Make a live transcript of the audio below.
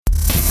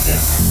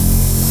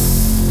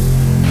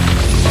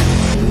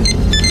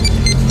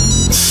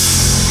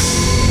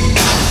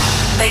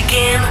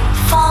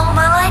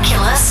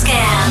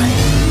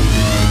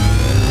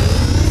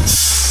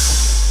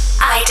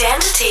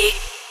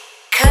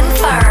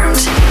confirmed.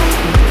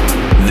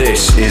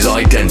 This is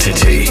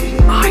Identity.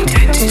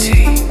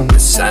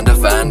 With Sander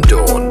Van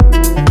Doorn.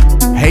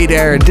 Hey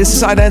there, this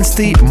is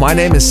Identity. My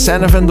name is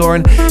Sander Van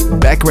Doorn,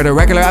 back with a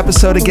regular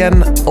episode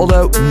again,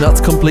 although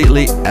not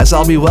completely, as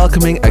I'll be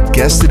welcoming a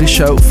guest to the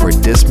show for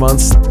this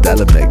month's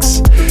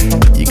Telemix.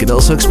 You can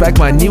also expect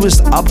my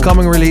newest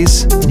upcoming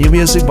release, new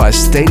music by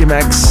Stadium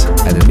X,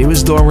 and the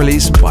newest Doorn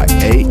release by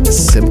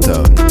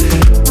Asymptone.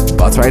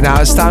 But right now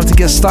it's time to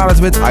get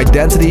started with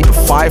Identity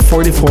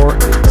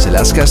 544, so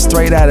let's get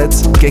straight at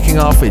it, kicking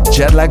off with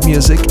Jetlag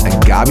Music and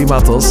Gabi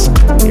Matos.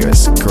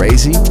 Here's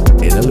Crazy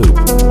in a Loop.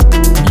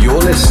 You're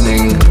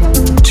listening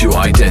to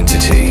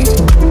Identity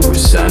with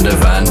Sander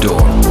Van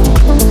Doorn.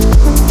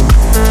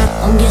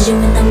 Won't get you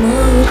in the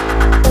mood.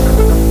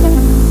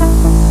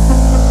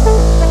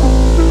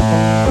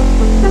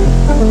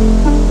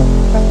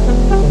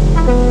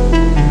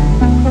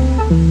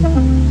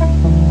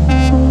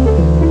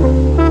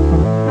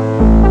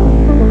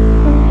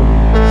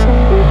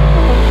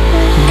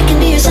 I can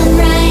be your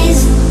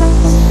sunrise,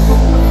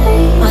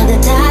 or the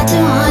tattoo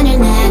on your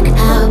neck.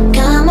 How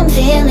come I'm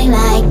feeling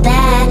like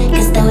that?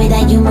 'Cause the way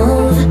that you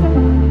move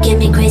get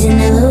me crazy in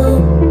the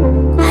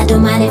loop. I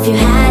don't mind if you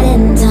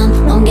hiding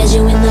some, long as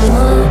you in the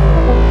mood.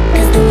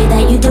 'Cause the way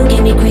that you do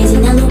get me crazy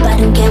in the loop. I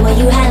don't care what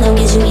you hide, long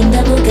as you in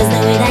the mood. 'Cause the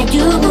way that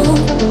you move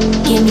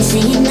get me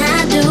saying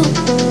I do.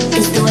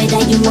 'Cause the way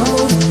that you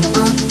move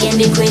get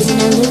me crazy in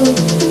the loop.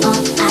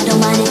 I don't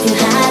mind if you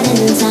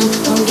hiding some,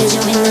 long as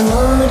you in the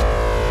mood.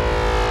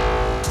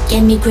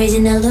 Get me crazy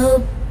in the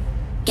loop.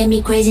 Get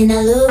me crazy in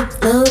the loop,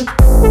 loop.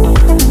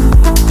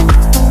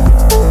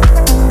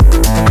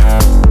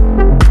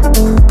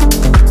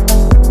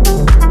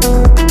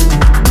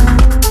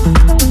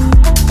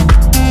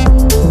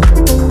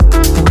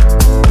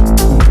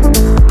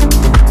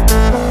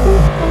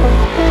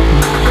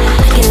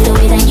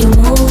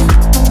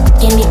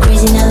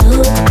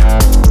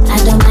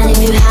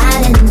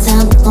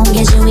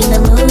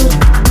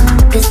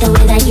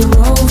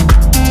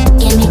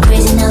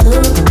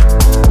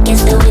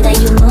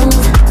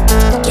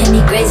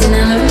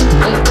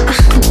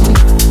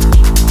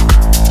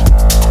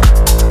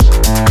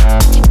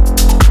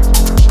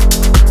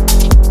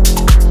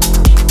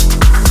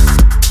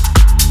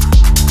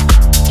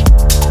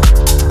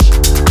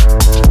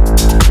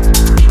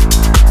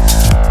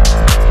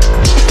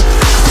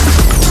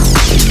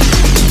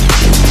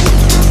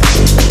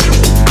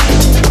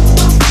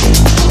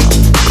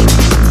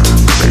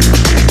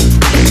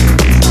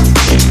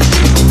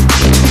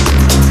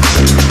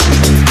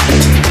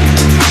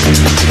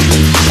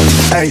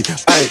 Hey,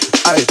 hey,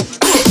 hey.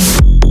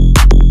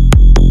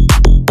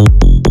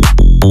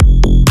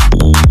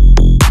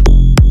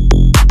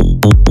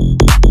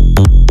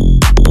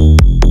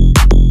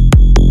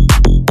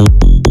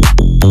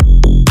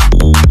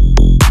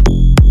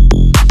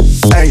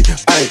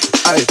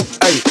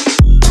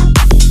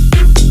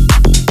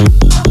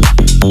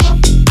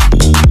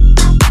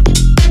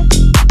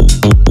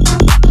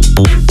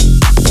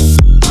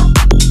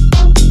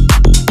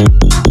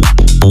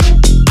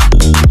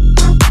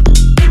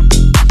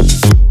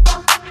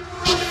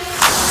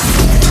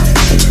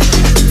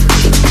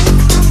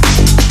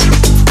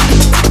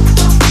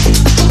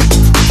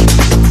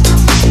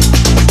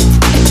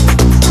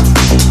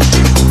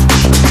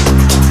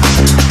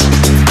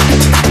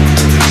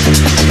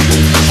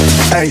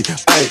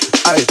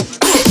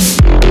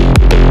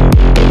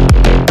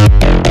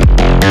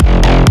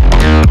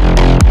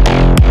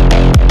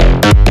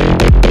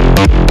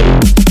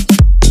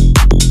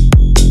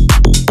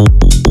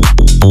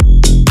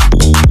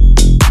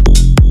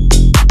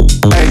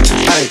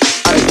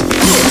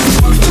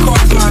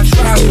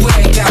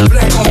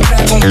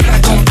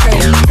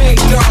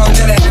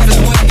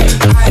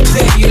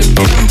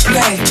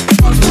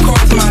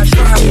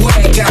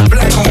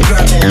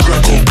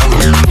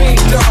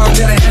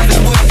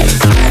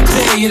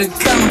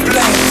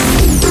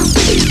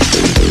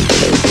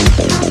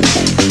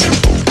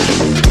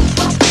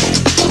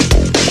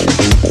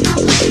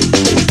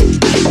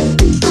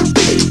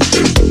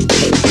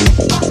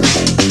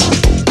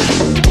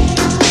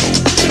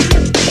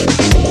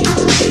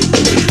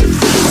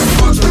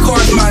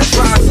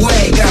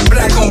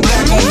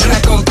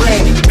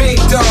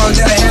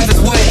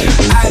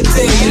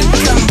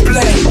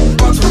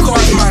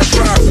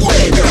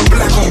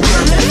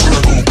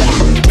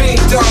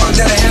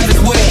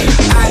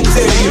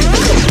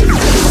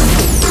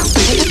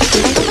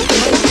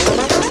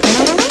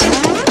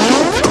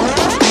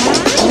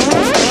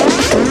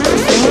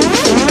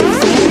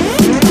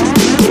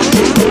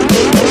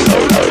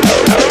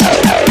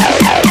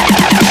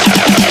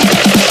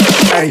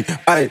 Hey,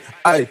 hey,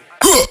 hey. Hey.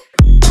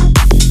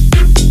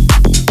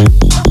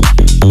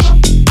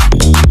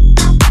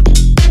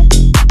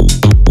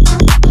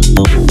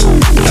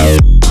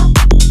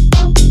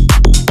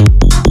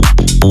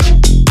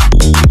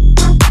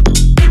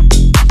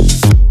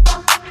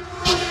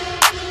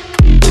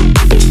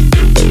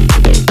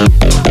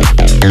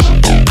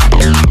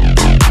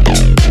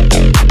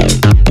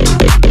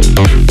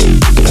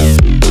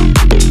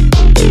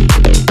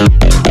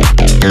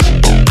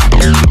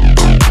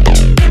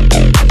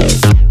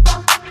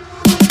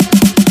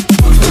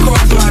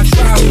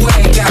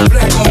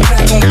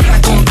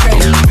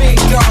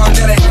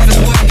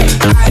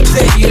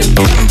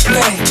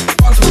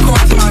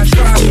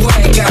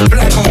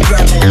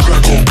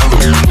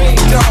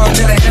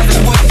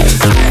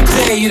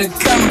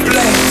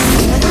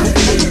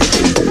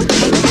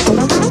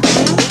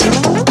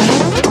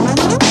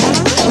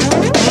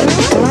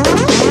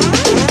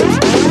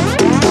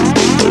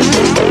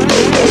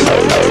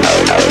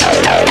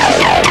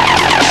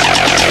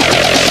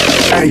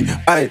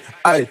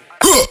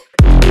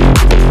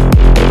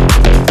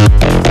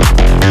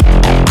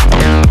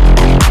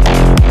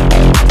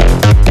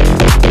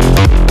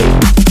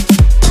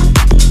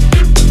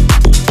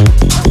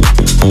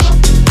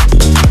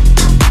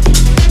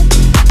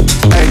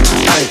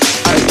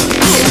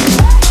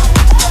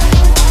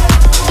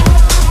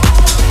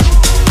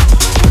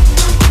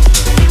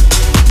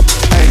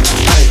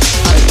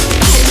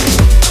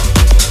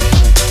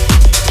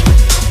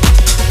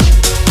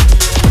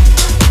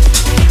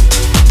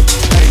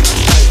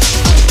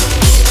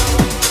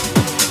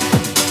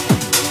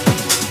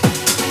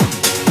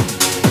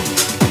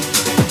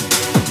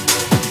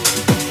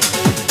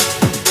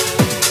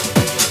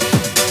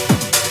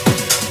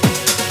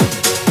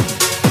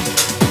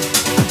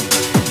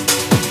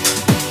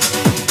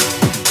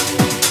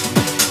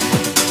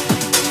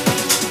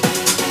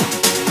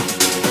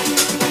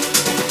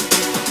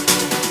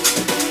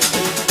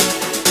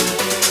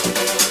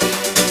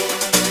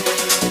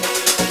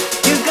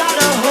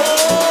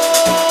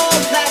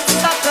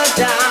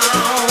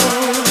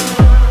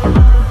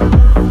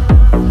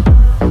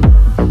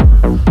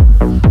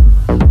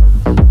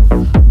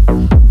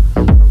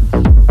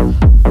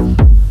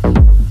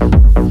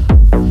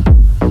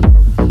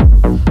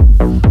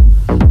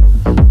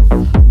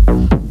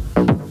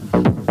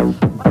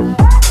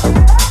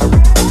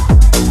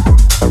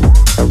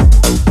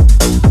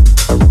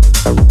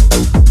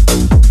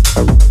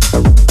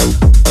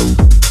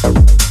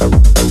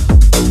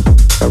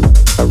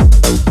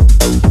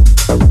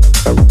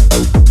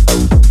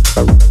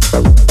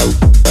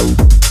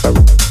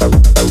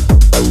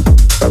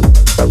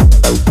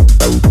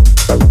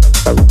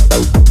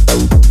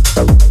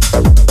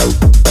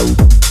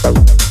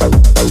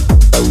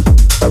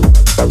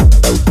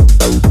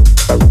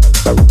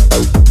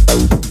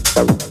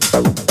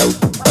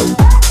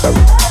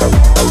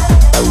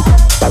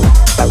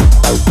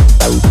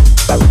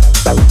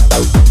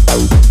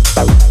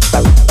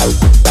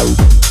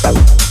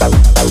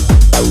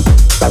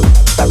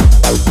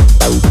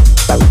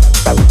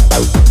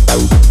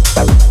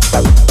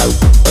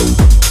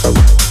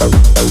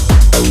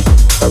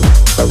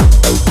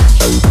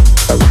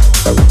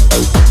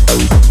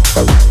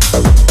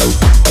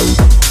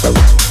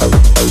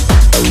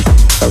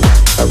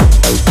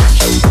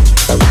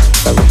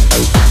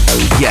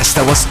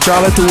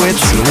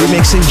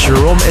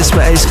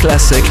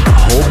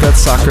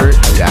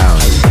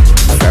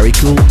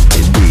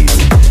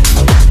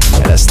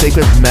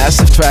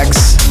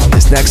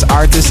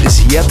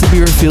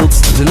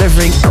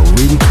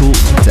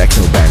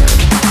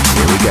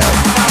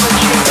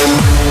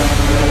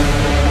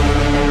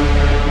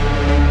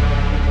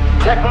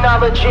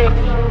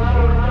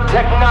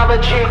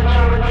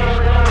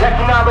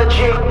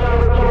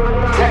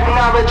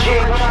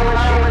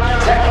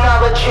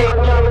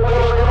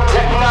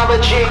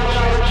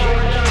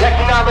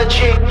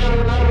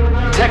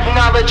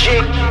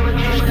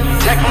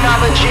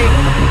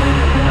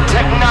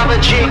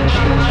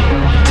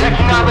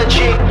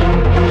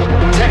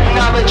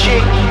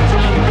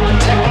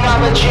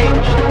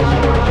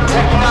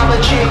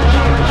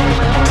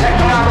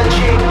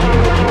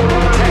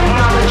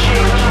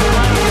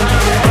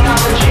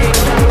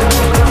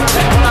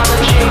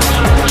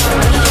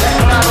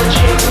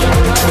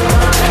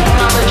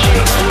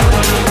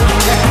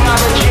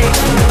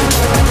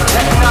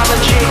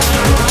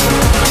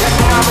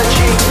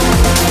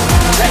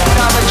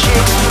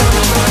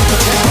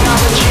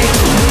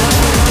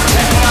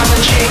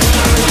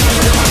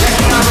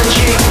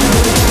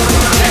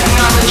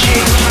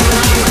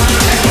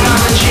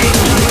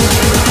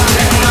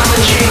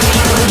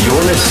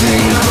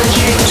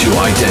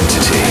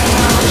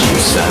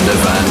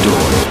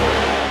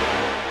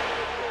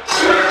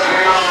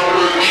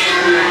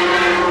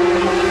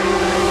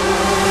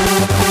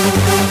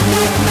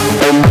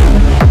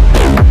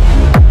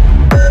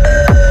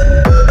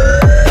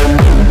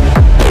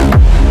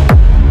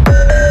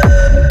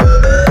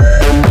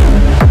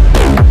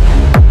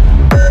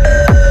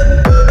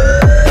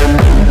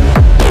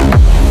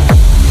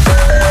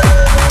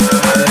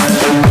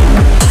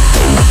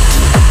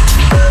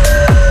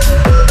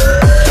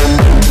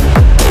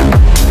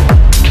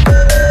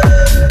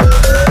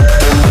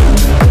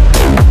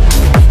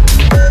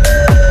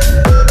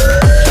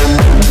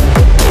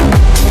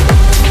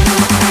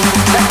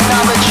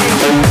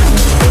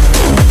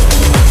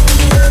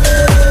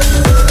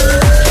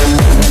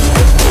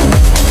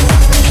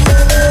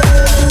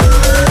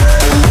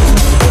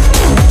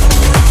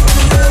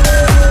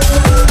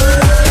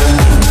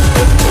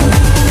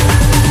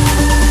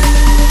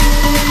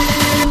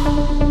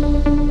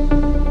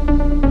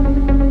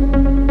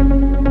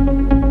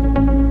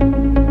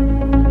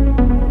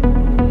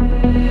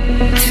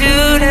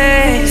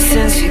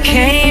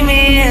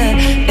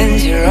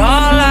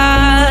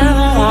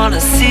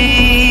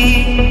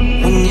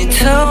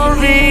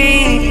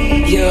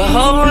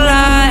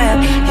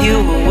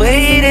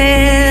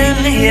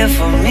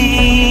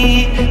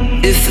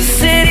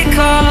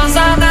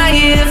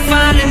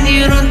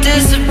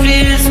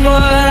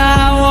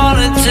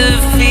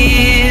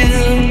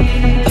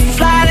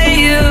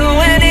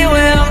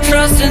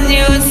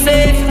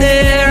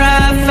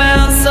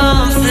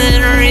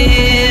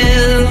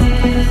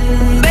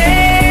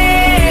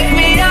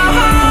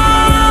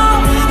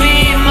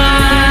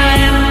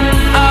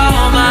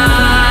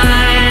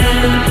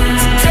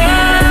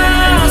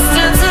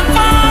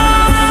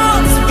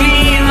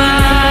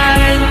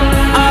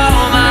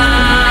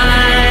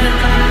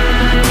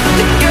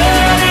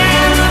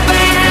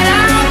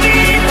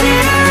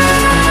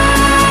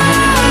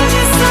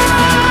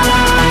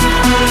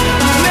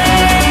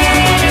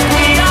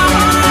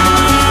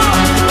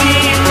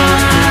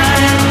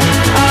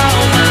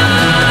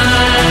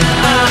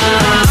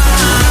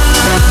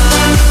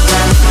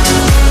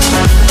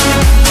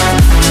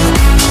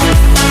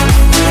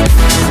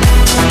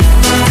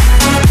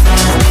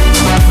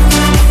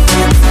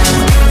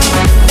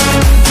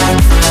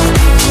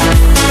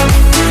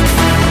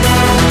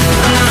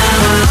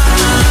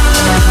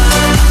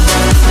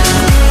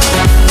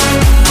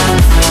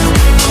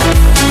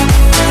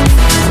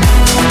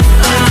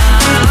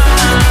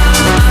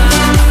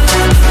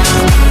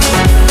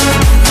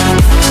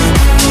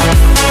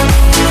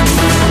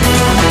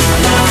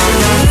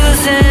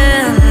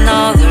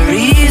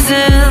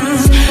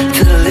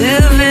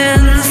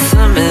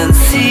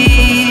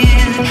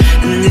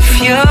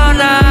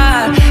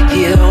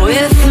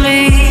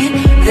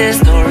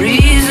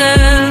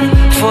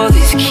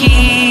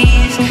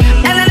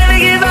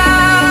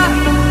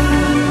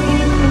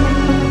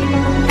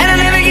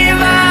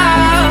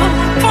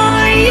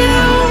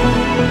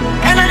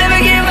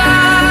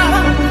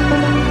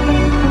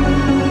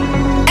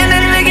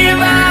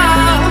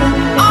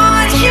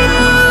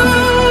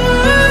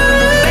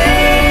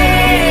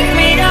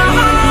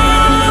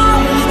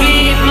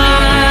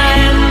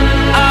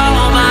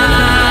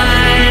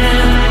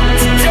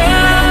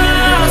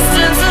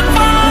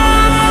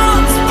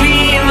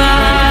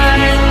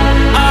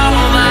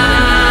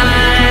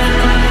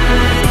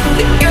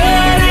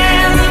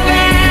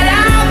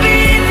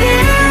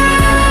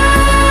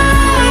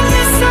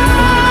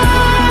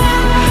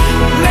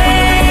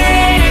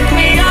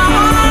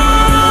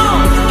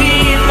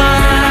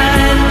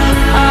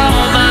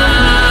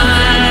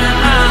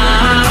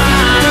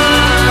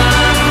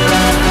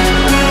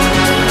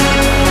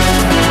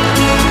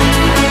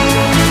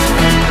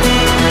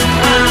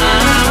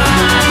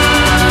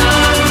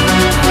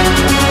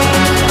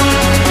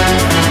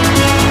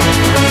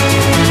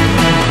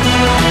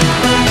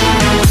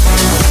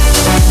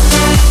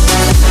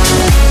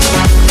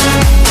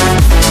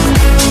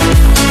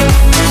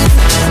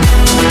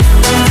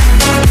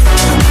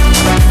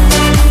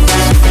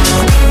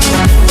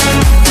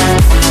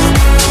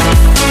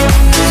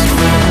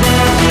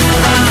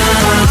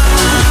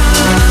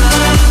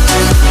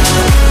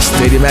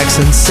 Max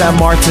and Sam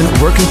Martin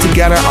working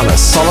together on a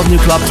solid new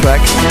club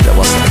track that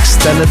was an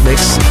extended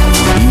mix,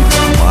 Be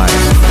Mine.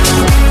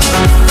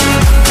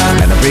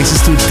 And that brings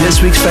us to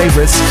this week's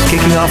favorites,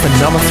 kicking off at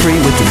number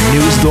 3 with the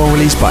newest Doorn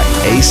release by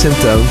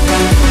Asymptome.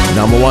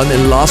 Number 1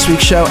 in last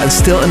week's show and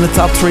still in the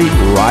top 3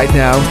 right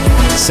now.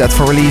 Set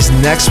for release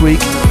next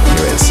week,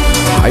 here is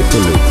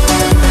Hyperloop.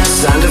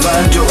 Sander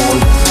Van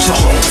Doorn,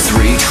 top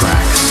 3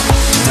 tracks.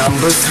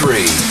 Number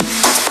 3.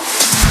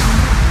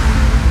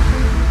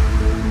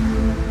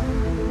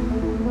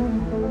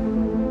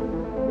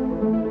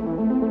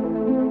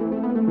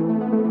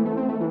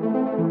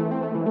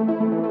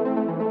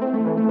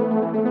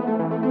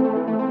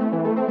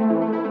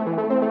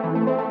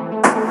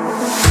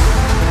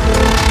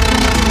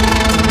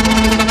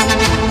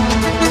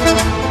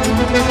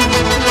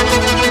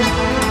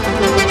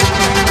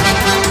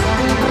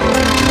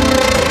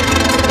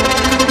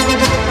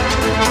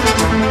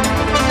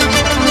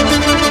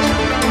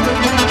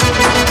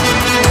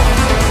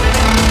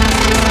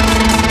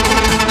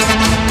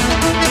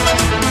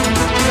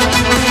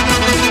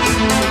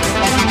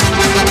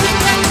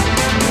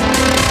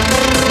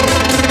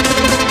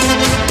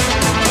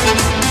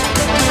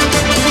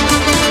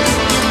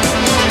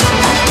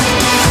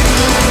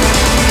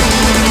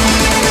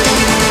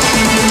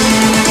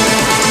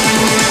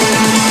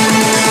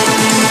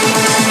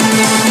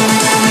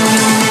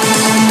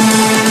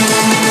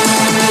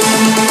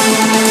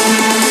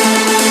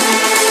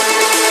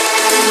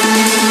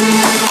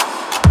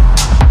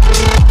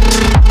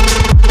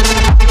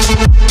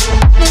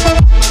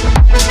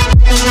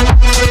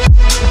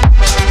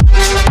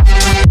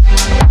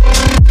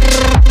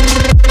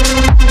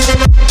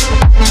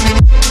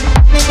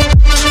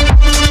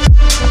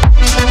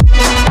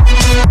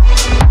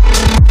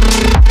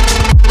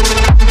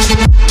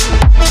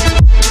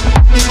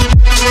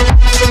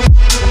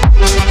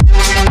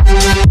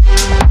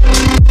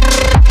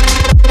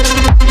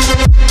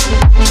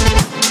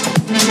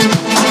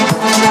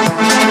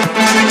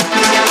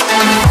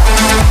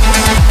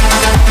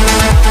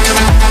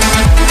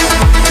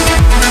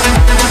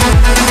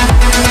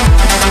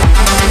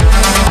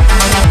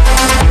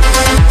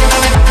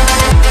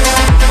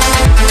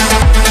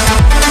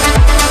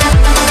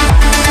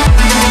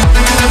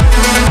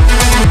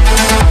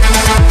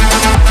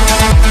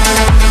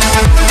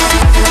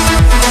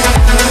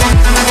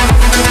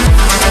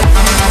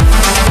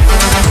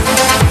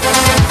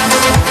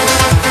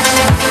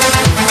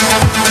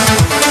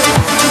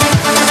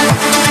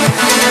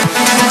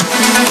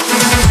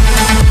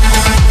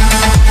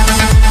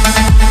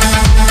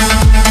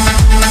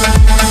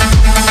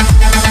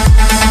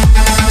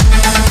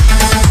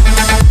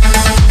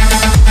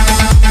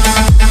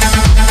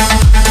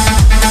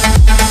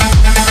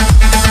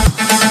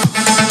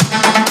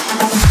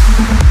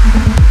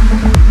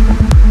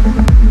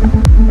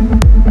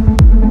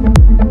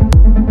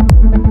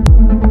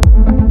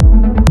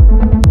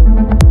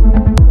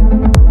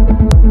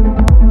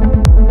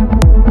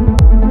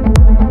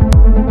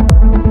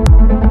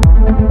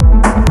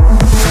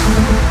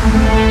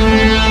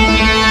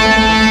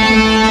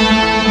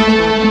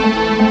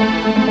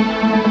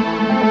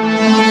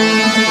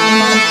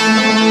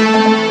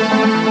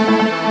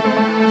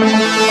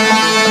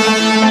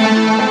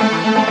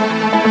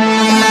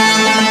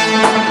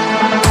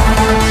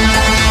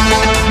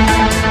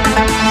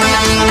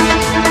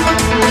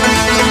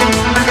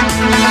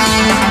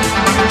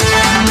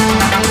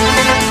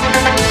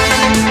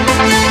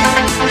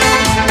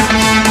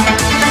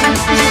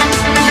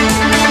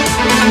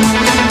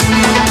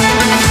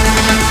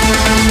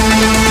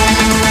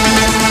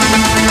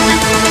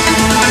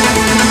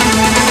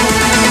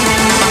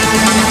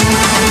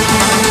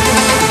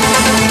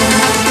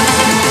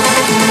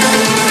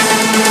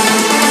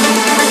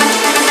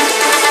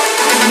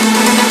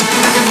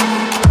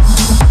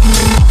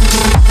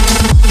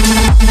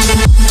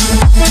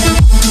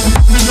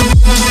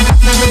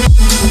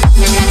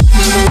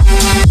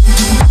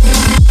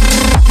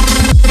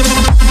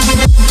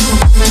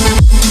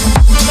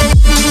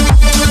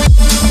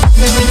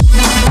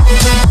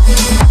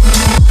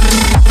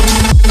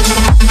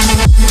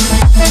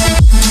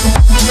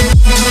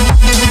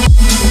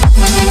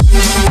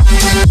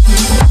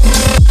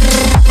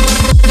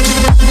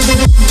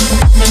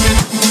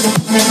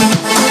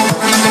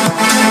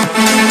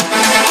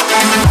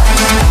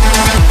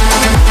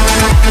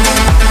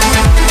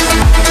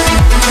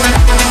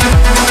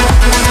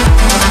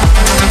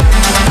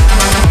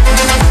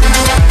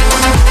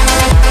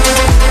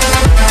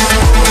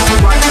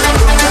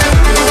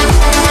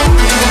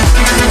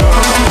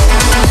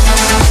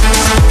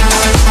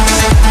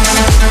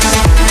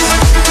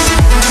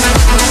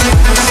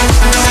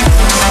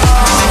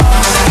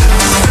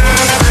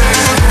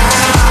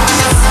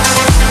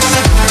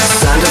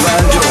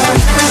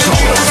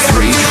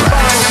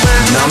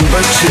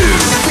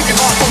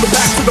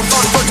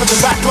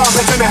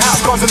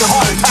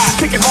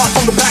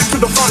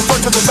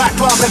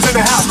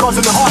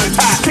 causing a heart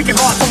attack. Kicking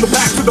hard from the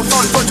back to the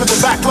front, front to the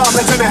back, club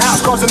that's in the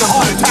house, causing a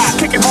heart attack.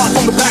 Kicking hard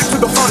from the back to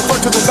the front,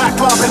 front to the back,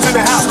 club that's in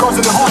the house,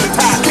 causing a heart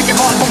attack. Kicking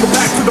hard from the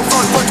back to the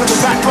front, front to the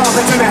back, club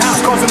that's in the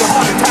house, causing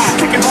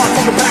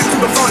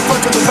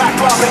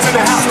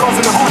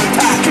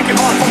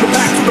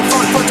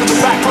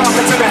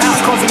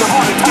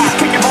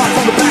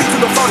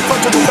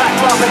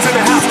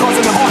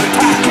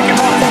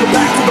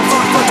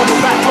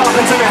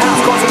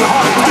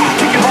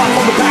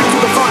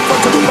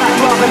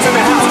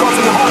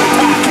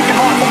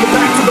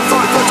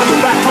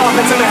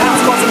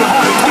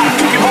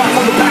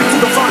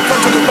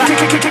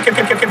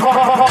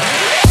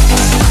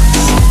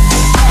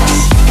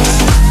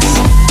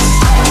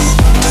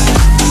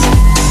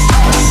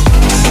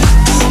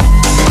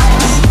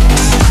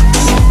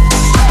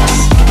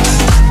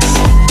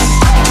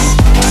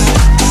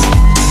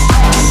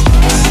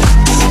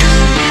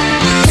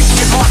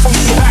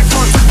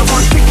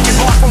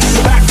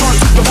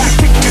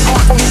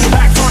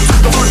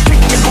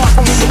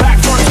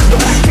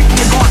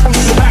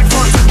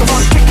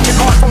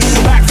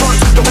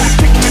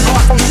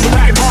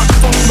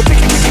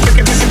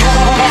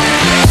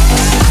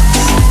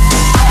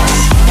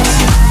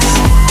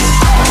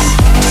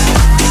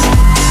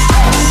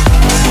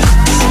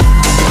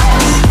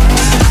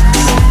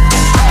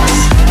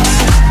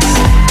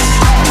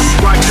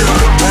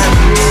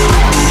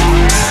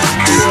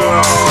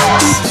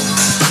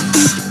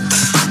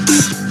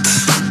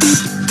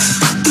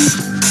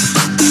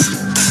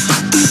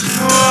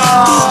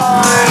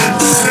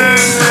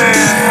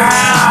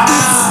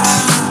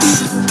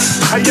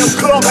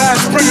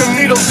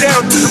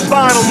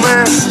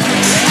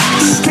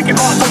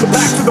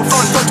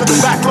to the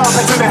back, love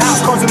that's in the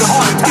house causing a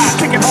heart attack.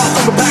 Kicking hard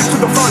from the back to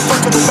the front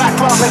to the back,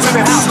 love that's in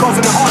the house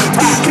causing a heart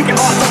attack. Kicking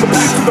hard from the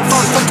back to the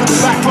front to the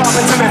back, love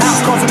that's in the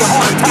house causing a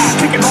heart attack.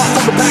 Kicking hard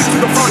from the back to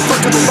the front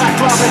to the back,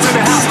 love that's in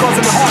the house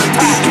causing a heart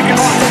attack. Kicking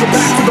hard from the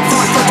back to the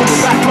front to the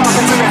back, love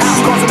that's in the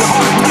house causing a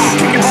heart attack.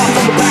 Kicking hard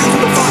from the back to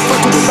the front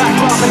to the back,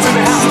 love that's in the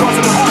house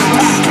causing a heart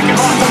attack. Kicking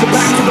hard from the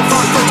back to the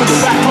front to the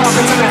back, love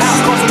that's in the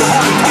house causing a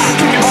heart attack.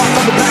 Kicking hard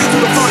from the back to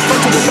the front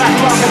to the back,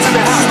 love that's in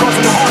the house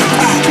causing a heart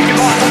attack.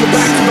 Kicking hard from the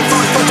back to the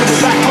front to the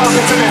back, love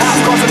that's in the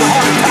house causing a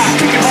heart attack.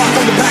 Kicking hard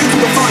from the back to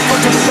the front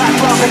to the back,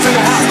 love that's in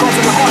the house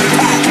causing a heart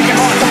attack. Kicking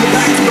hard from the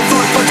back to the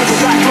front to the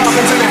back, love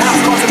that's in the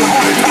house causing a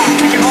heart attack.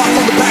 Kicking hard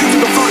from the back to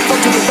the front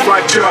to the back.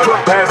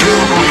 Right, pass it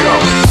over, yo.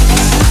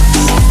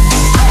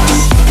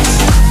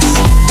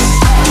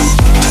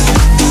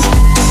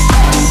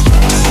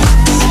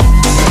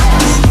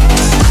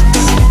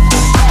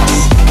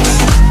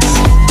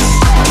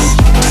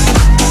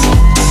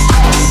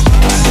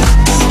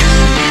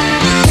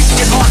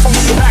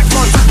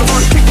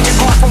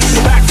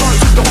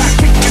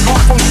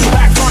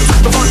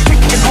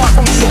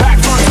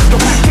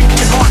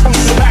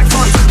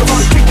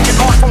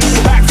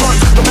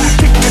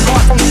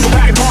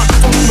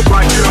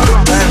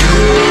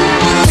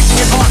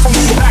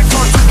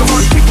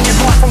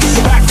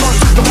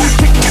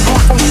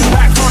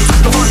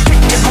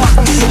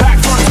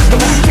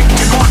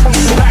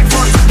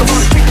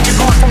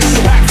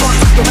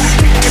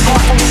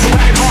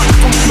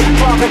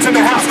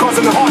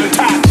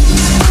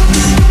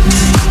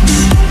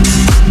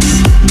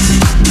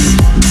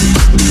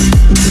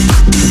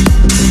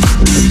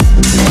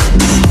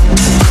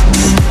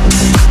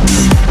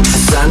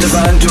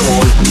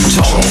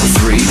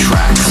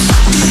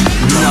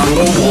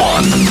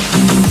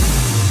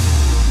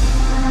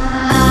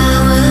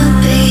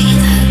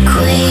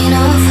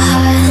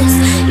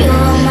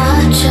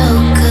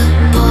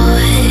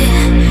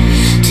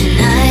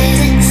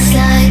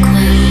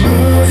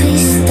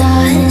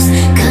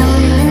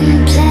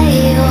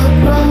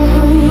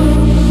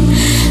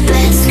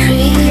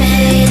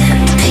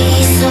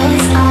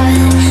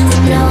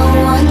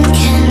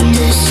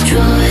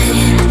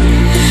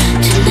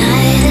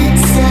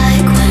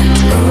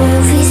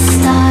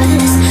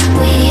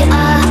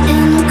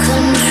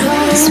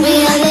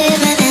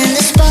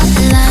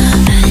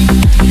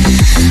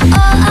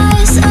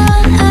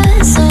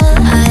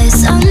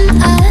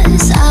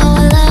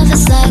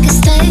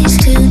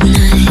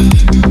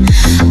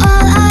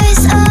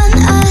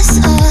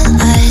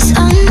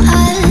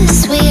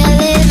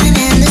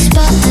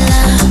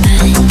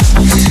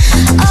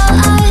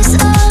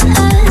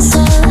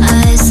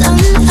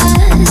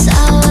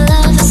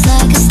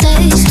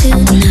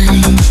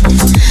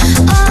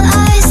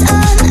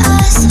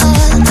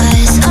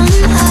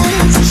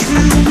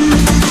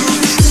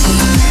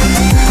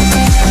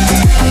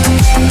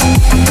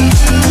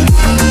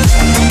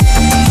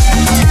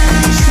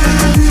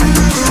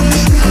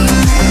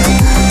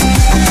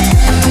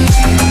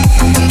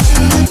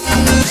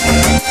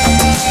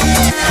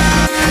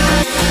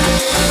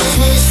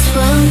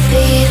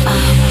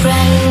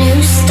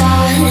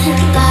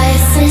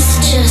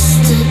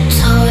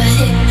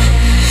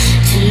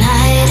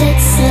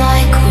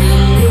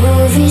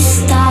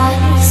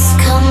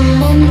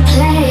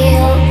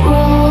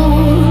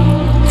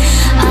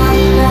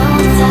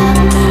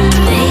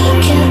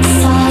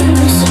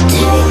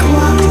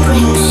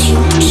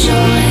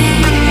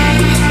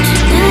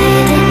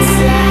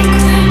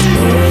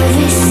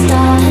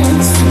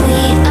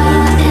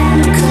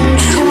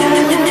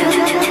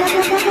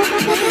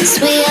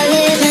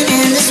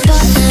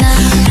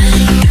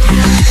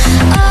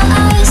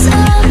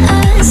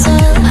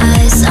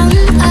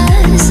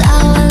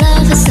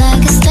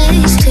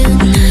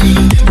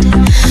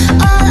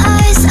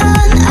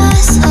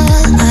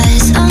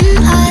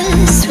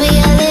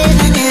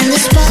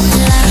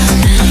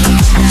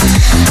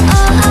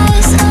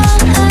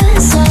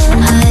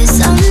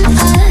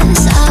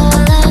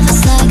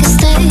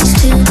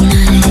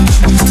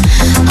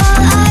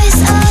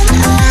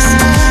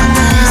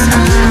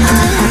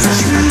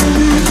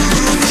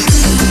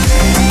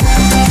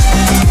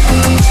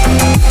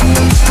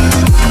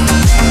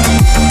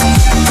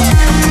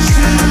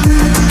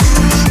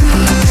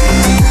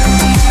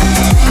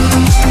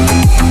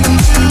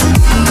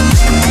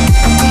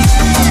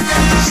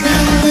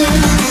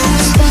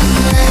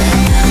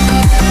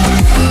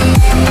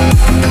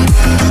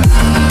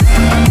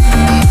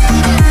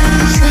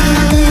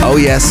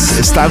 Yes,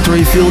 it's time to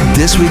reveal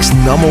this week's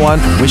number one,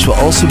 which will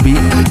also be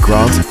the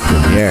grand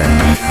premiere.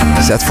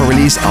 Set for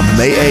release on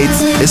May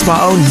 8th is my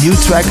own new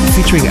track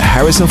featuring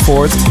Harrison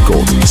Ford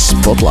called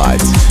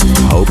Spotlight.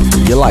 Hope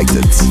you liked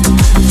it.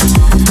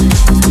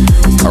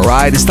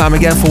 Alright, it's time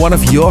again for one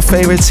of your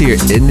favorites here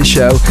in the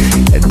show.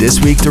 And this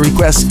week the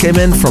request came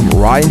in from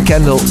Ryan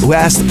Kendall, who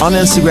asked on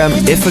Instagram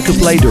if I could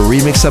play the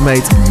remix I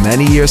made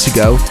many years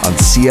ago on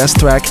Sia's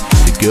track,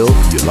 The Girl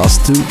You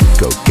Lost to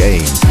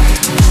Cocaine.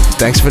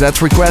 Thanks for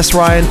that request,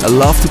 Ryan. I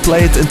love to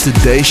play it in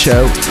today's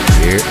show.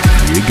 Here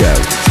you go.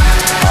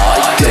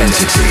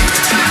 Identity,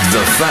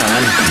 the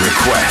fan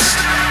request.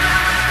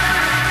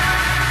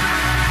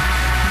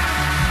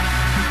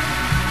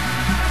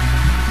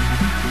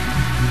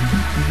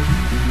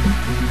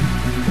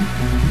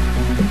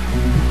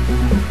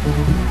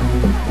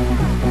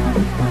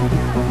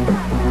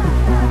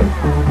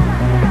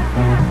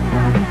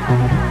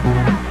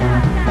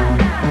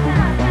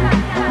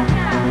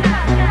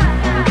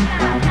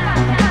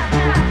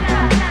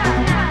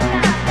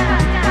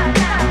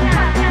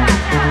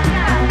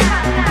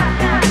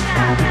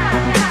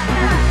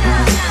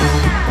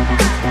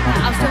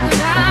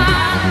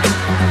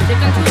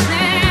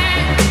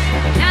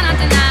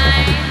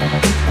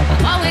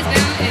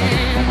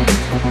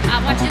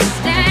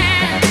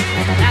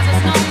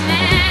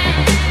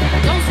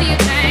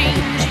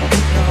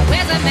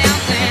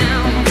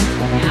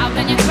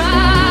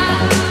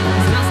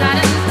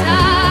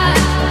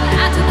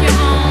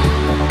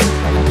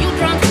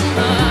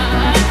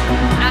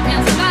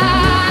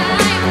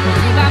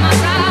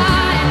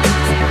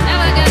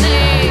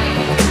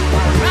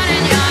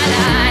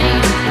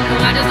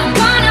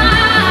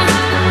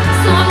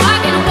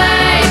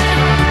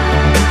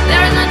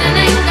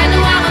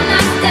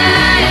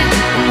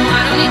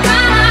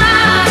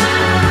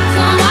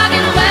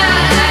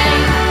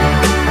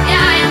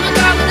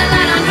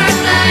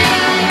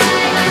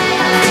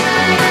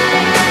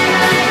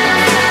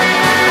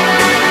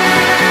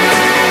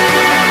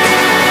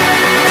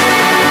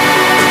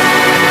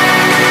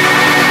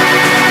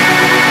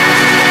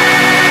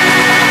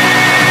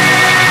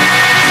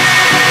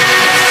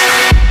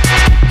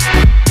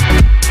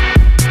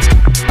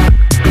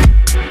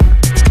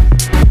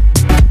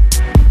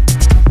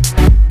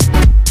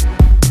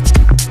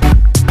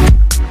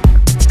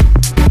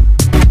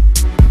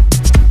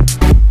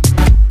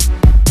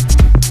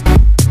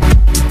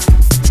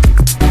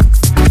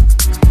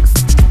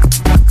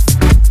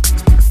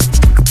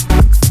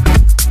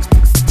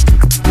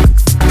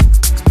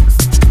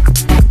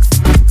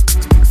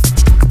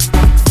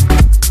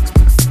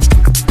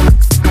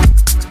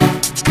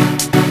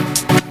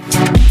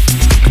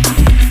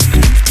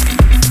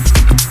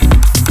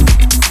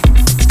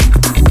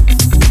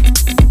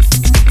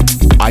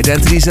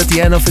 Identity's at the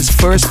end of its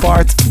first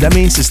part. That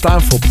means it's time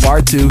for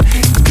part 2,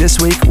 this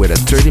week with a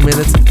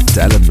 30-minute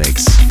talent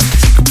mix.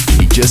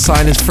 He just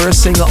signed his first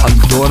single on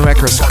Doorn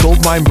Records'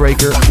 Cold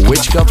Mindbreaker,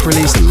 which got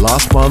released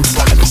last month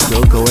and is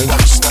still going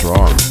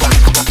strong.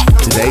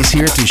 Today's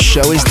here to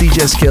show his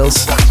DJ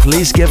skills.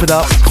 Please give it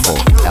up for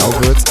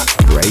Albert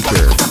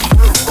Breaker.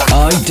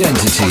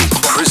 Identity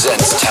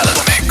presents Talent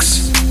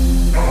Mix.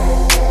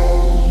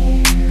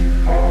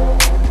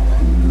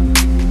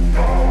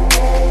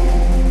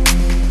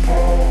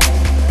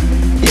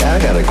 Yeah, I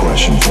got a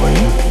question for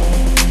you.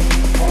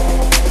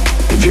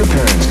 If your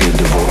parents get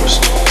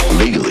divorced,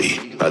 legally,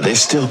 are they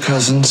still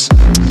cousins?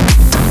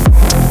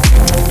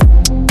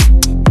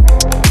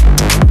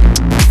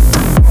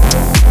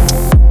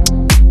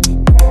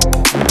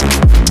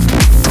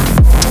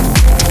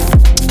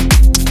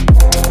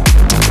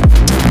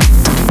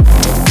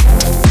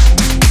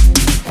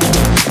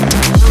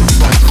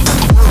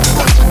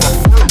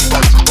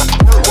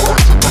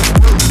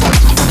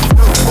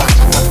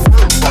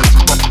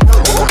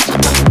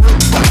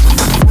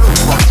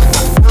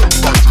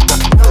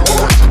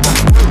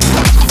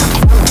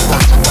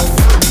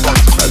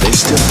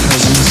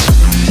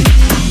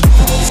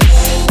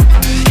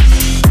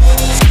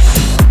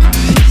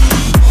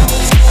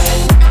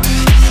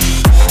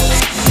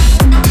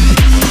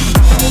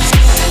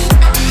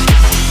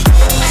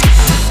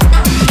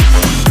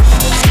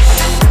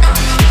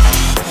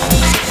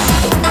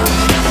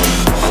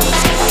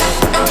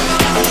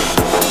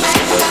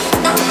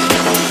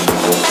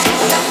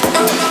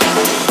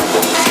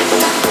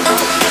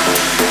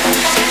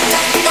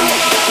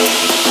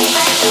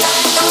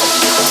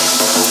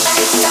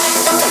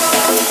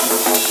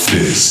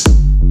 This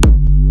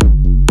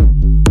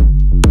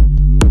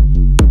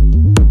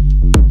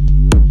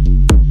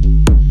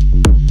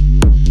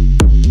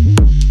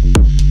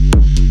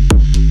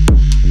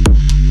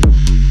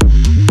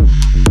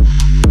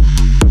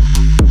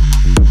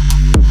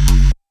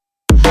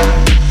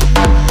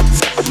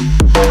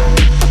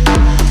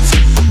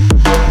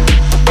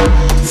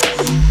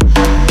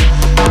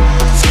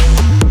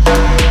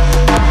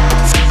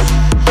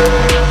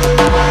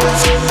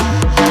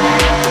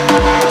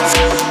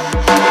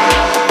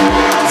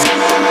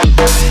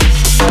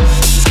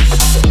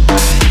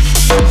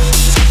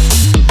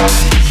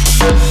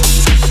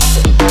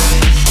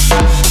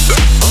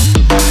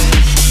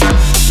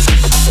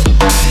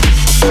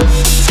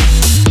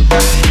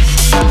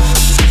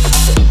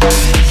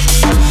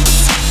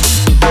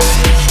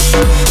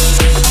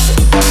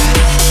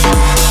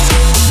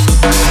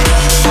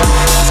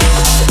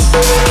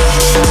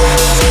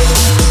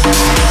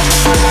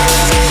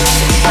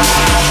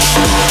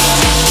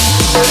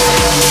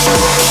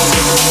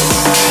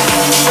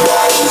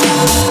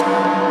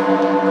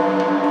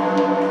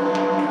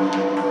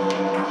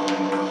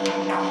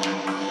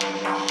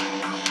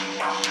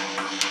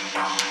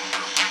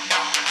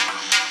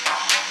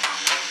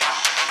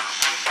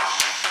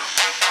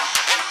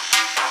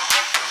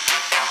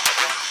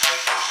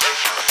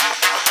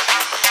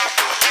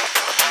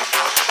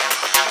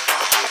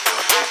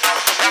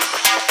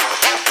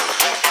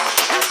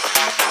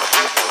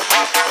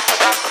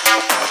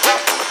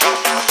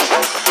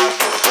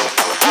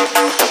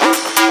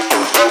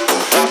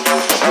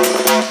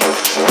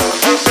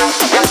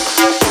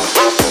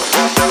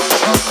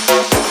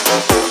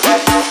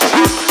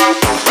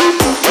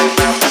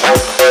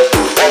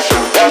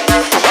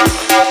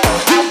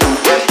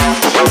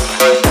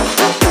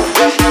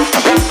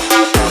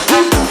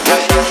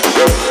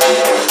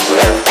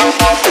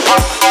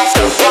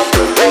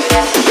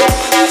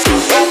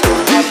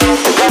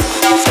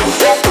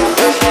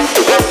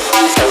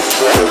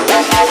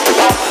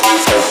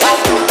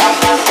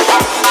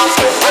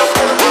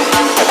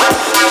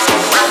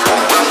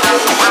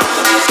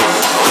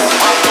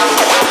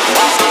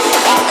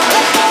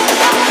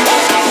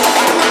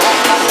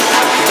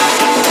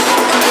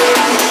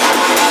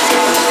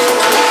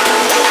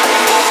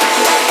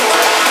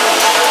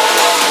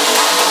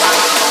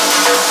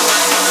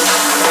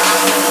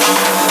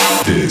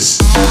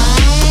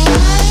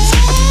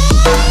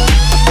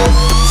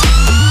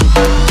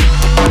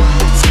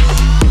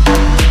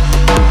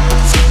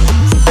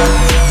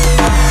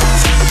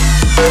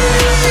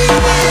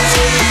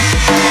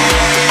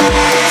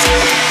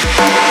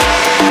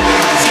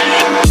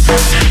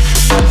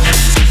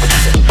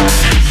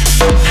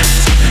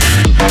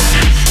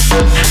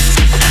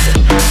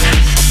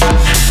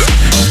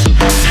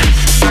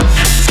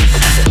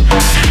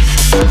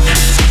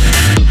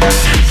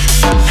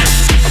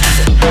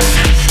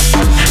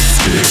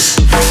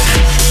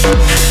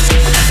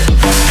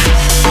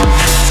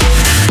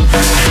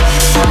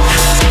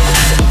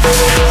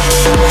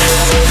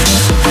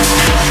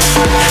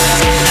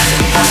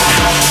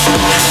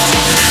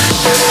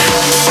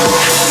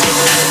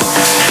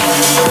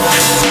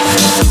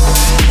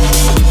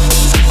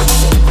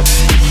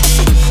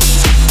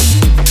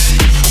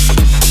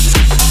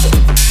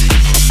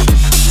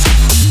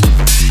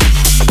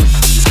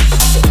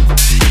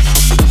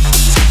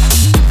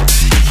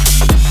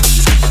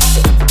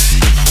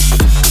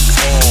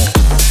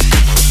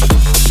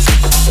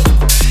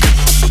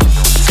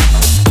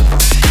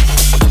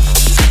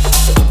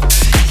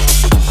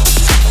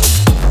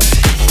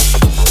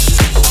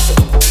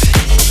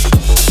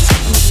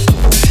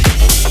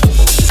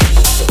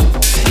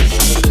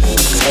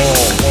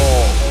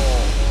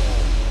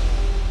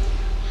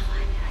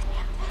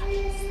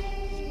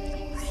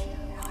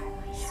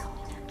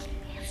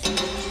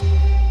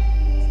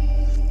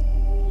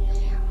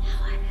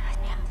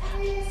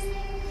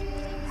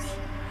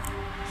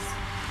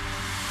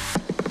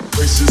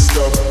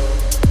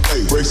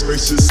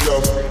brace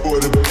yourself for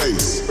the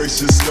bass.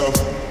 Brace yourself,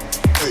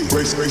 hey,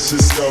 brace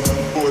yourself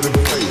for the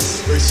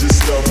bass. Brace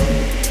yourself,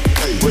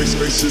 hey, brace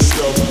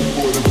yourself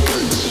for the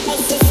bass.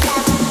 Brace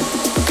yourself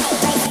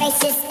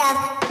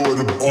For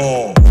the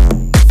ball.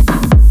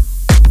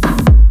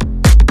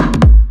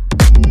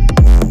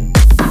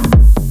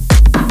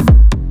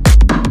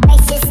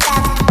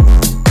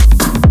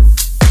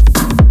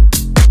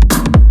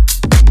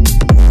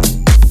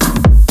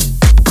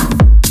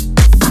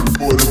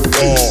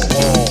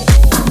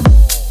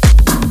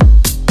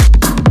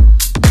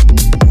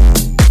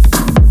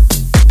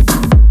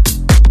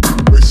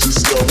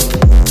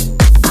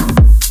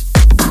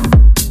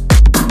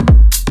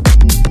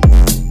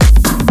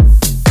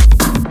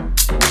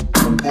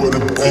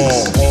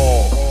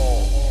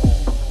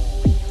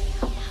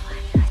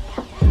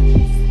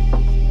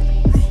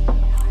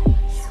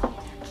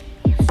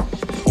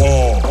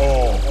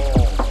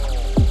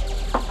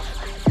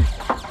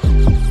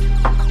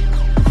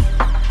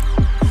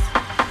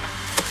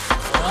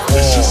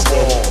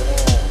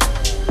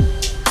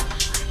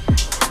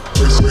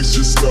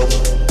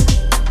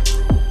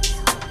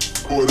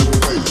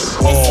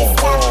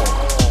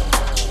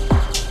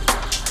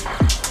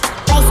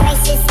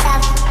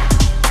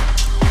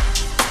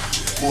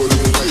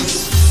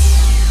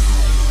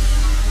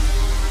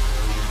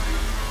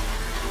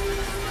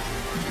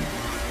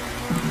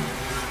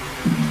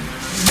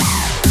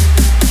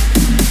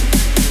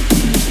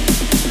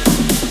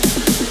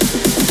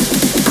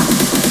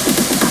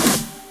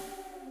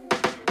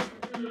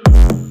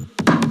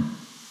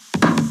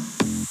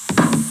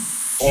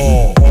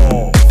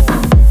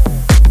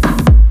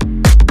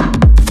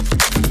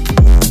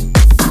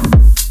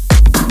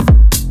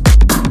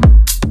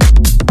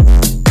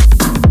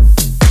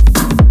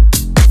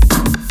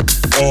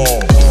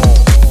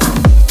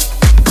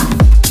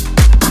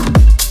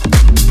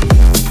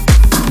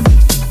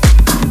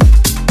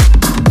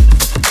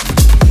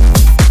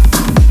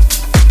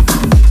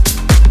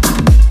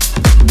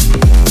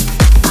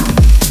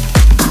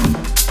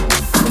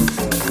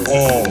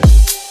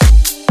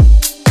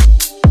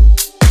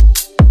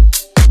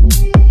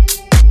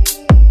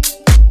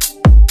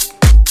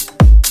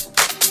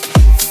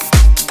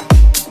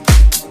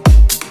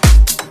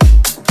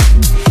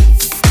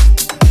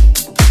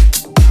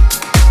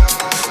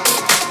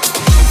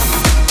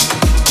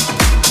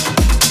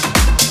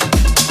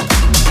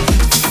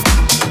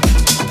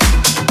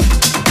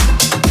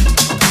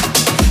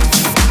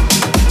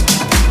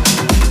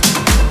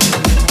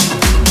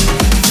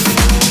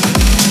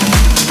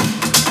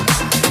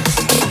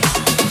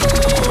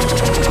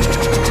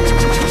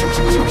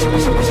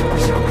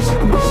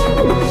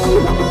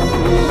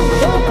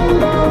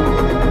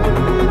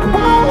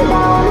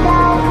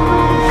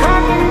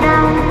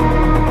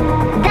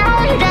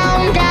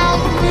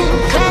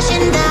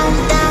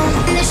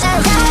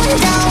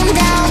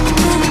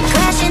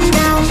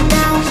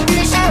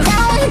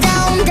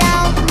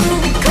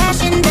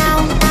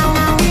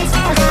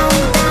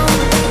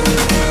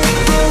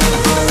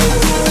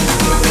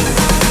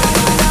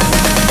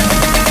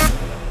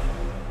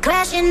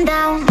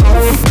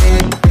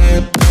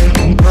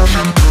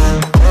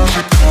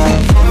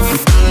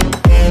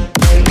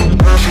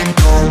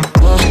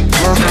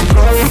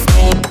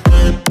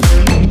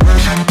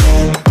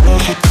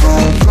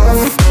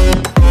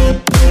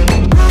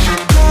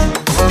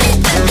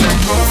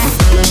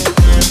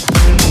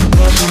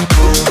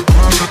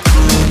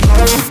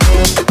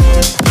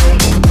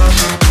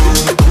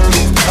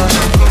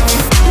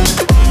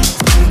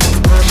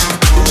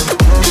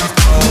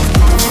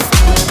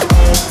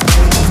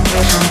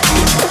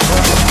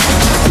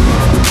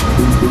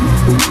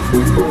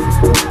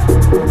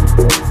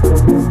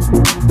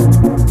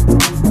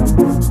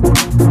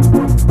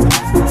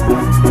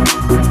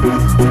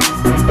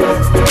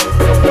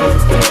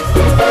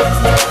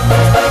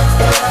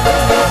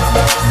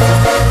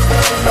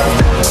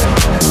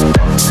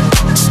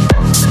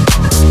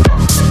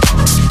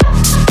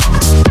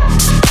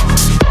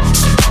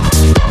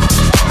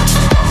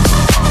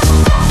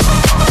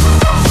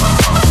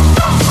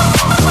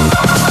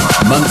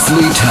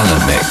 Monthly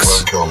Talent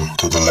Mix. Welcome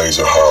to the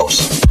Laser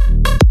House.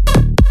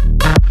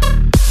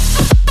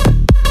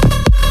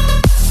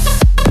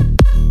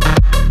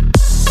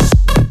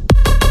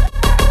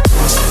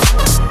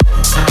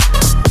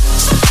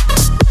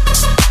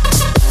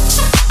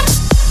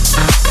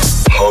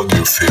 How do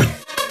you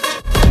feel?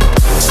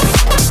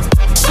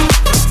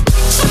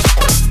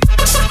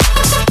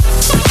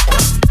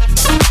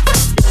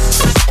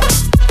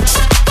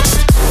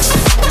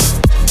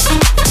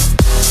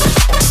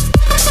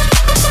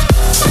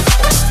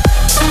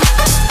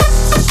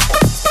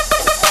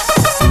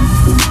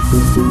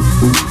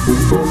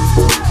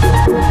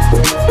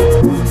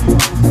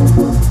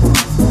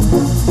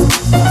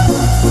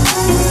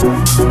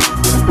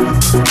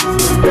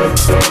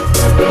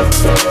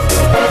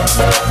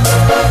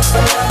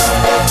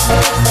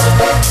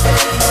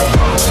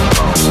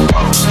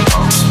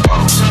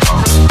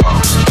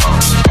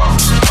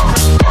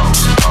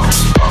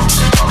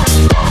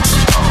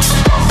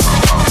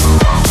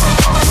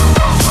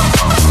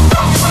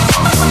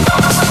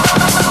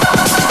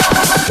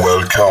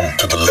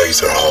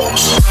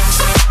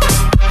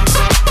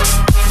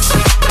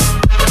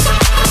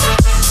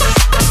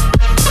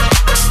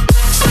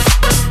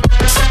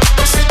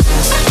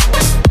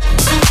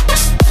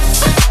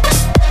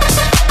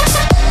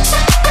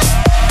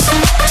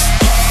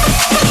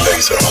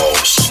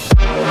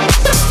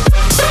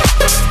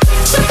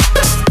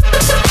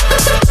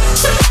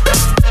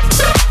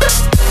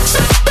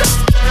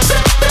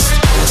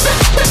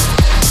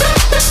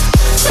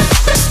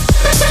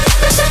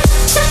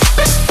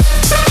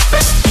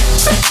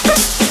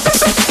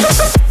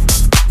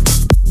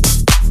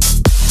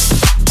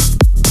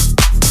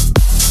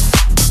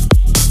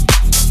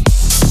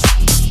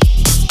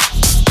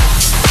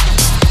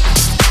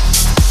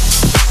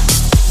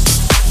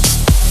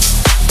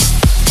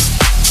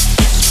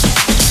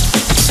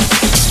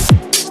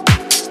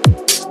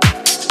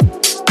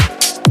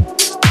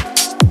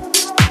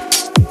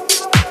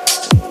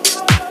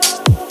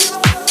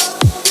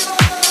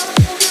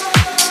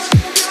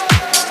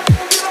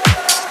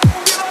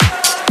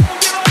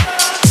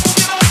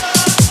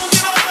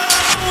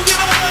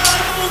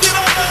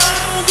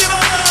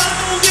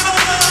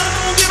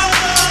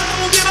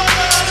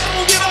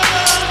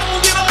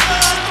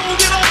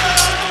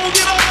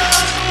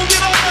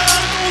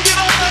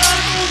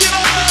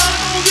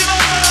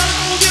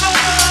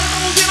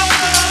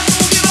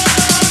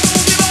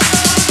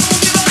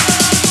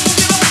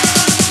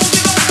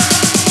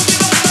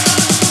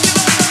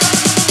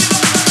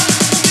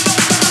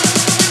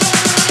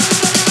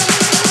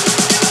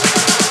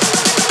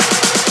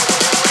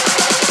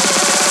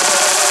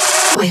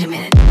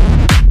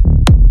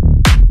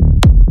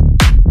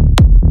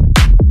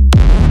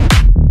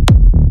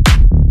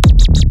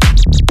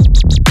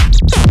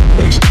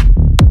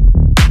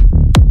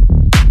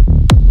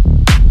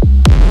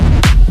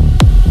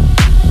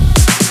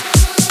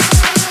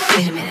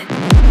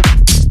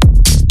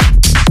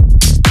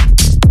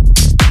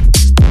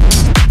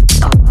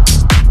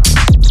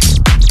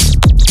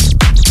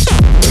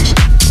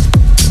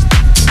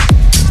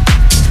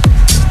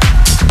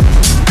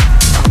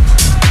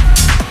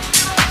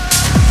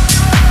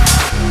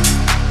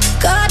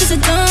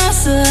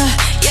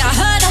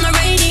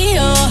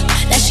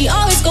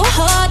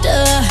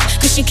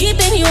 she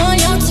keeping you on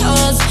your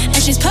toes, and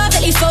she's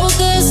perfectly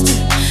focused.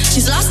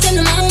 She's lost in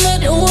the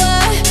moment. Ooh,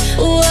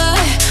 ooh,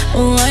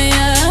 ooh,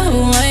 yeah,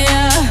 ooh,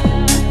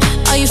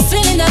 yeah. Are you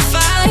feeling that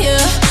fire?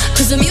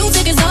 'Cause the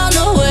music is on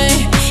the way.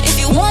 If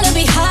you wanna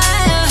be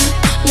higher,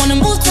 wanna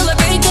move till the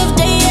break of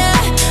day,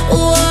 yeah.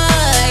 Ooh,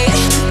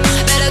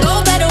 better go,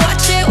 better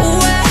watch it.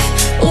 Ooh,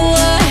 ooh,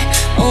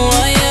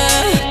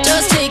 yeah.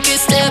 Just take it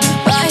step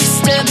by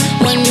step.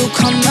 When you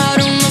come out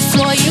on the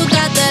floor, you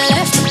got that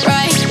left,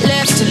 right,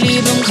 left to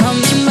leave them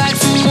coming back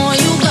for more.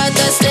 You got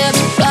that step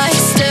by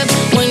step.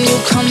 When you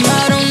come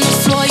out on the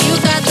floor, you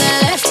got that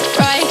left,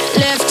 right,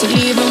 left to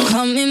leave them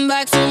coming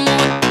back for more.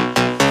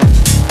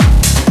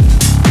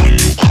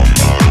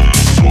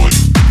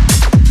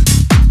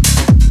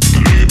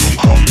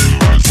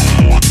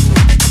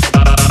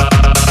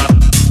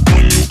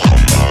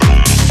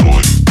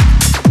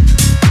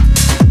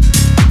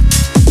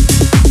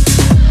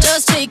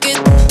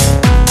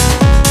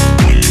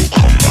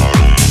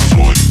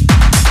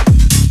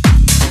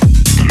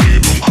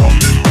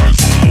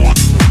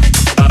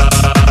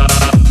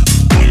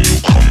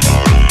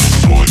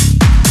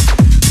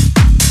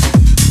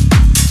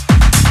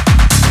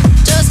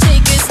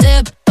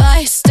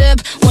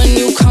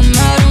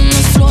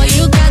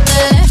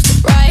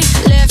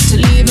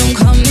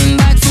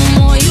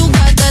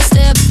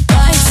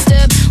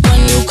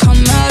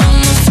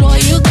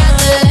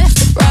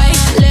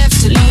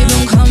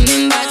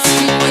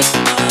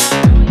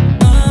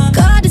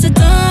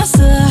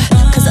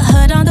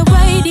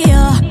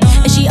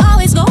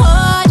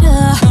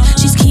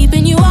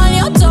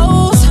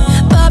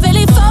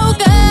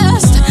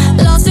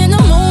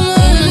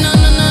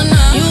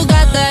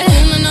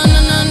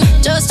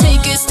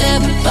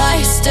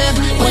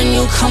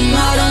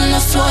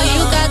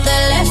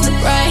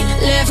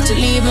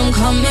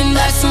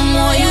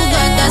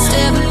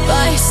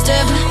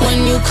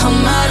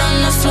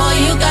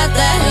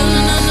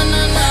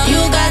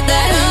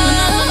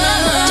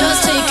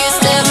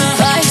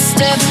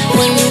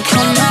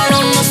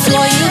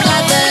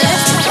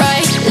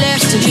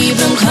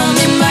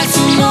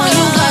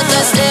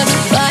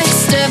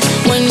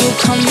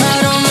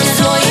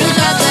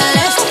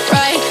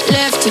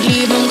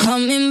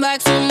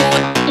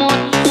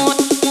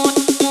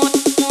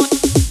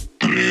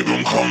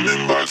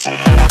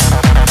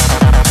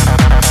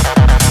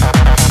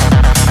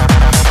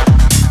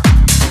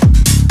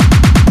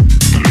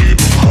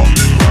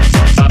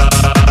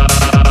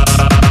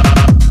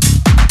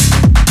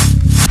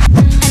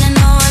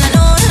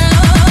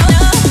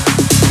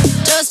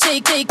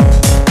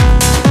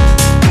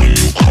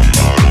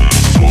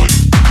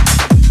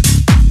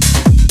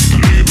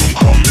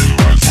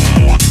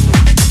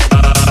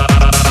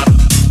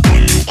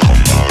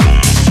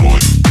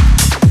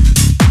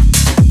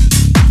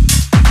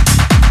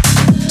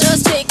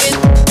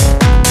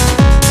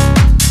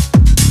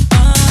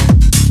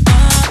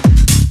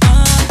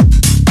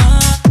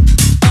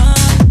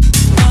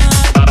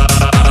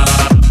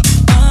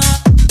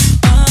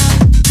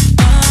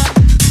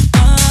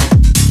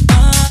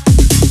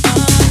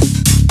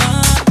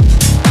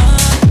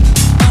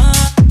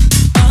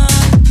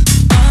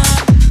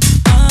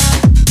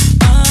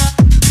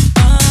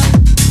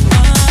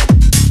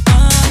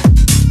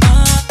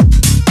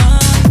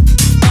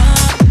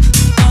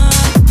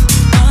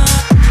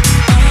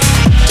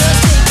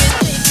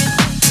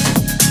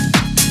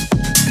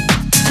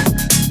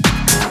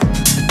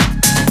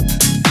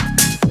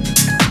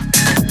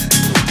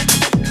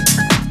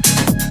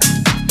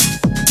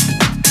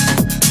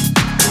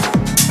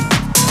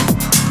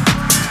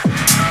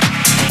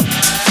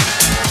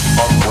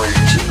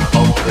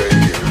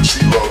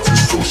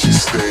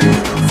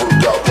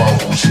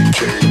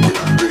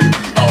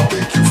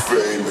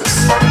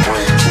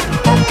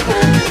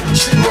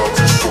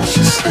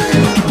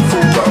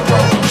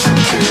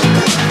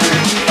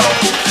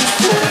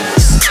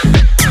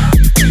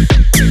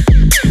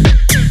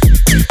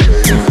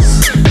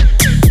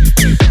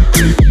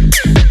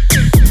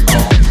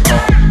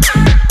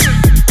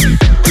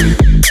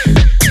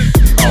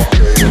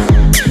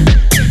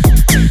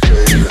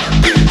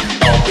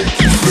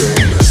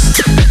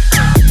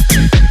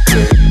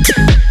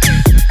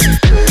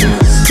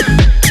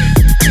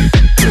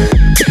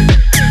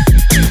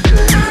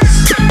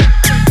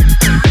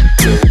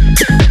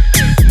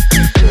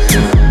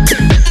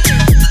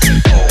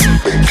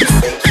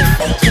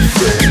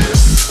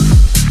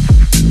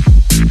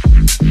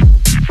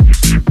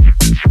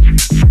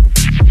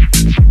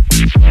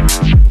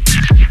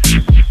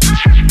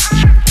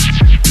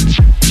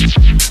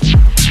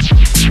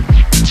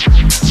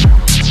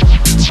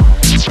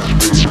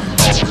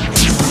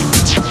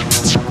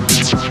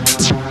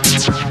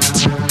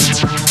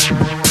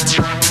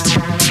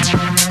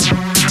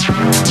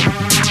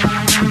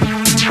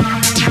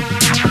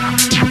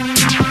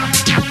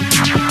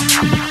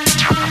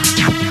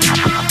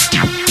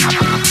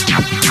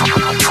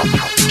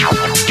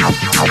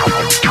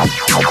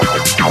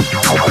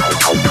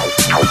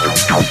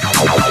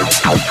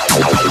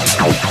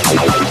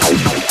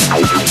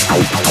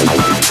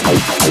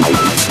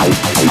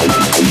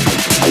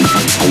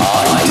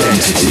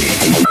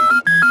 Identity.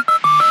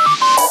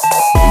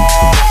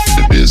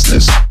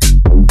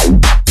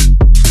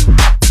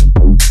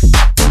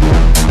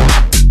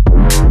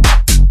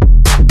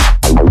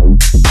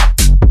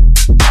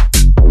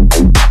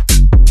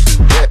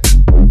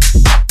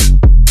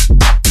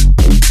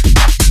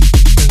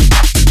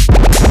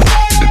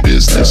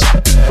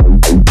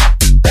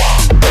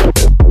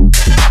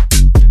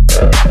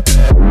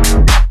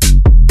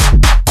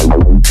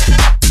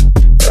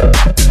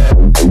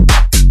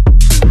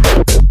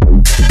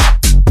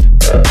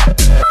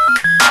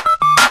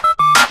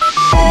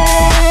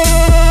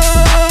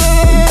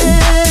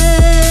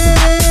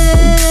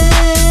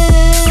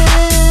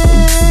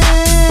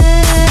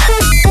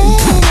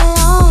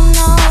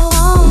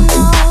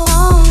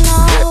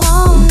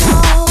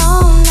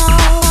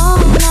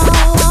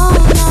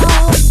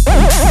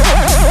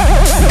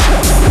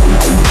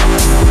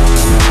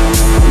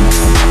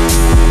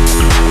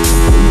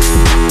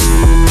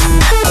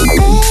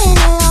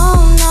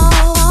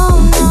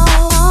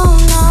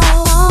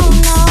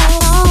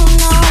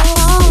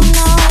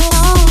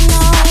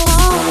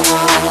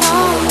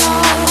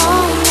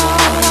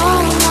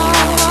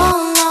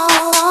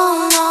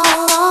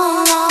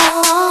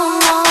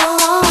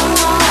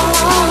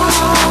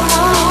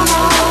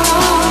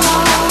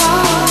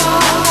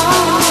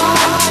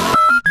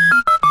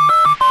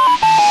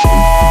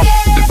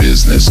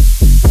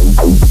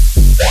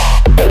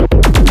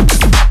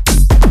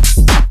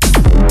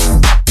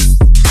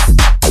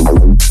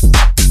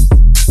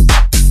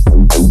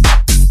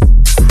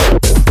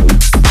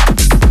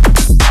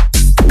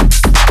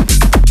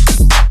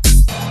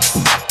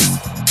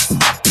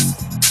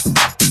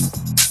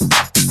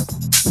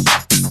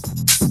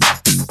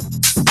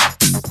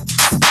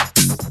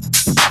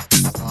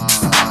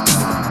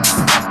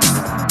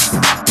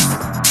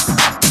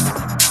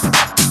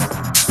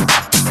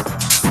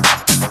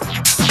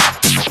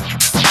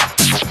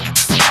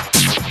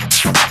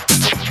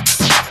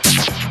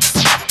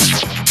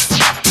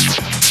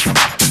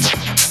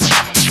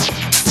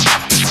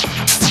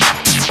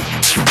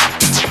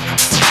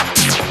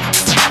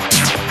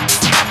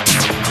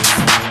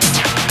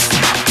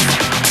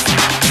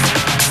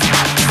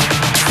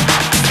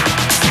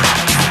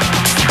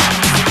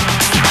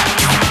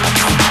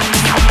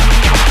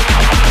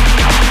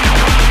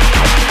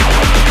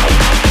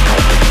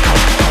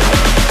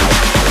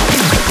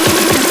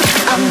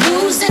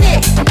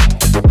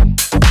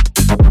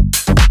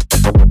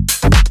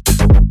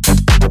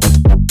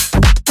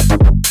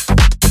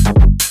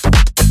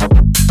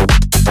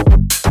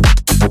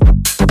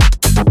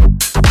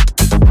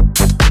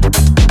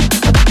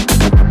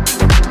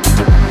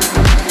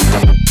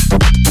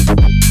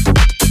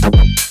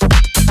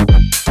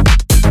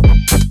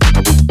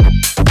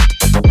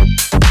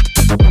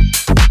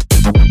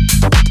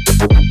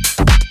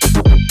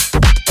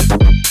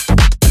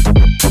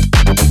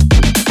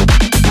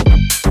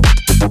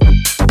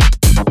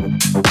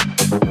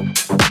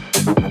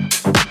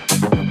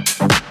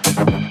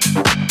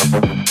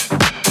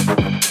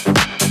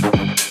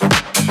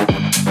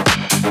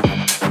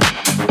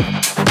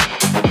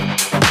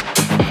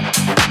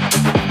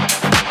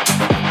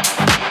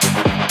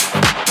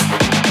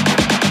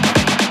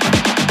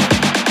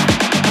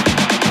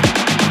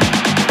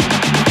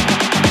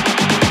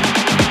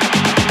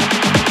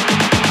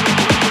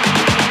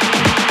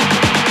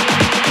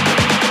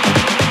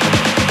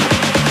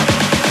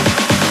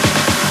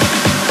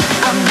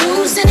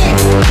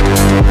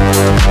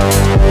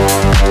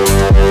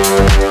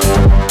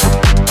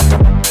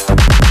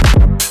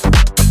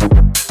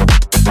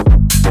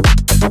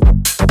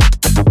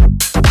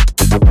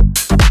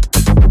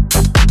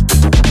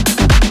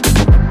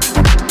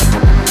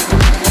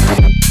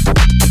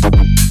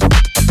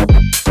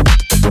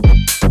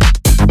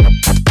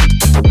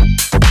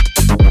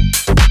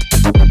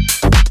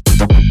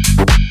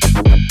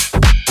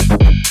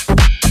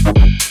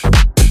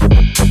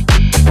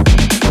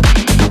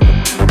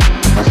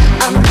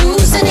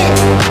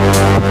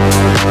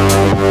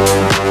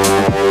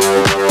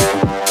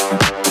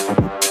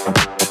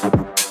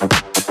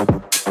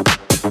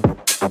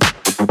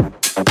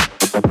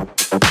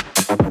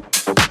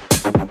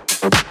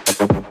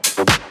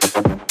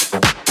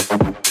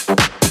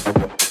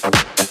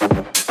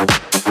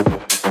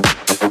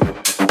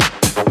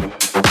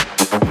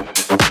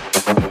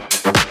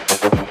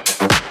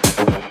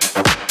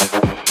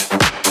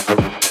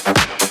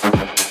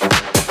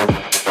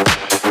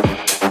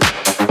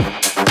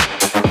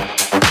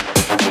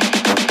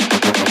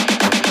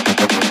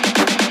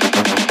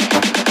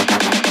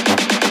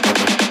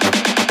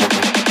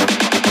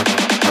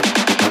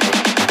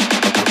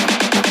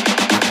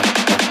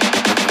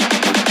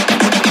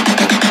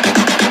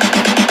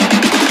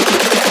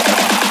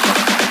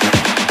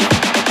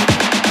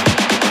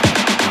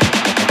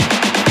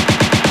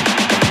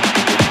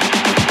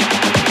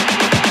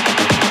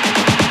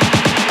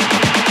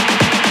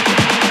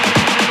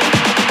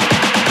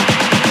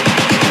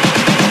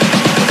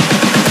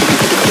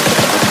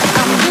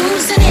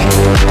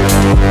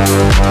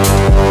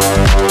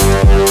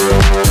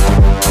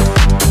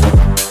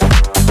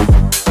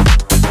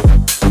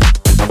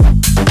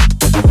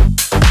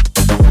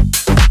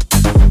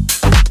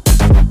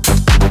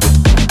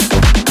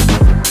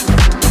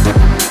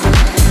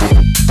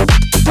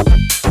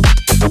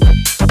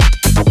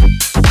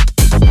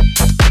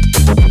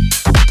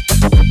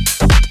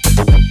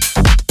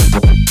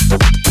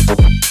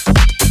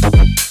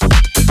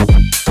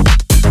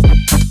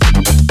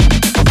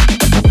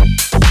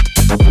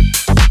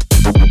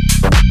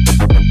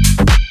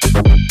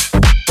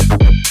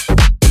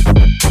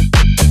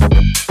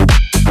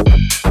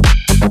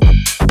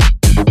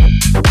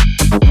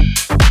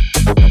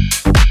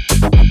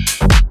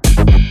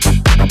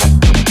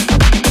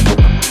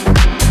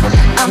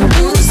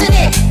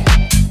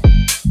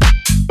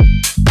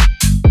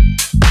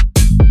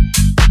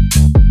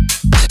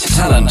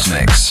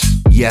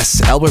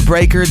 Yes, Albert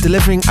Breaker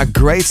delivering a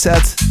great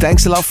set.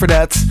 Thanks a lot for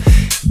that.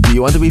 Do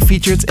you want to be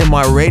featured in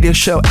my radio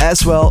show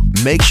as well?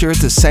 Make sure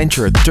to send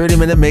your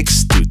 30-minute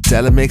mix to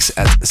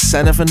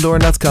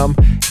telemix@sandervandoorn.com.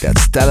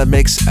 That's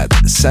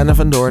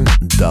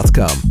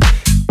telemix@sandervandoorn.com.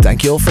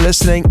 Thank you all for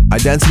listening.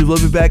 Identity will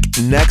be back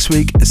next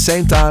week,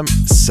 same time,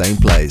 same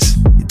place.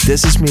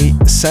 This is me,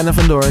 Sander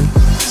Van Doorn,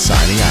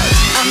 signing out.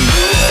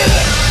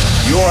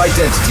 Your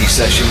identity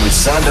session with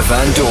Sander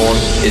Van Doorn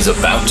is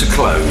about to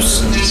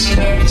close.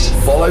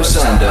 Follow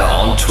Sander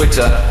on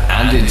Twitter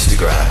and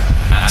Instagram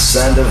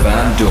 @Sander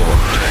Van Doorn.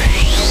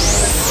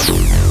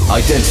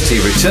 Identity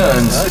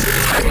returns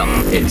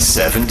in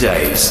 7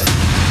 days.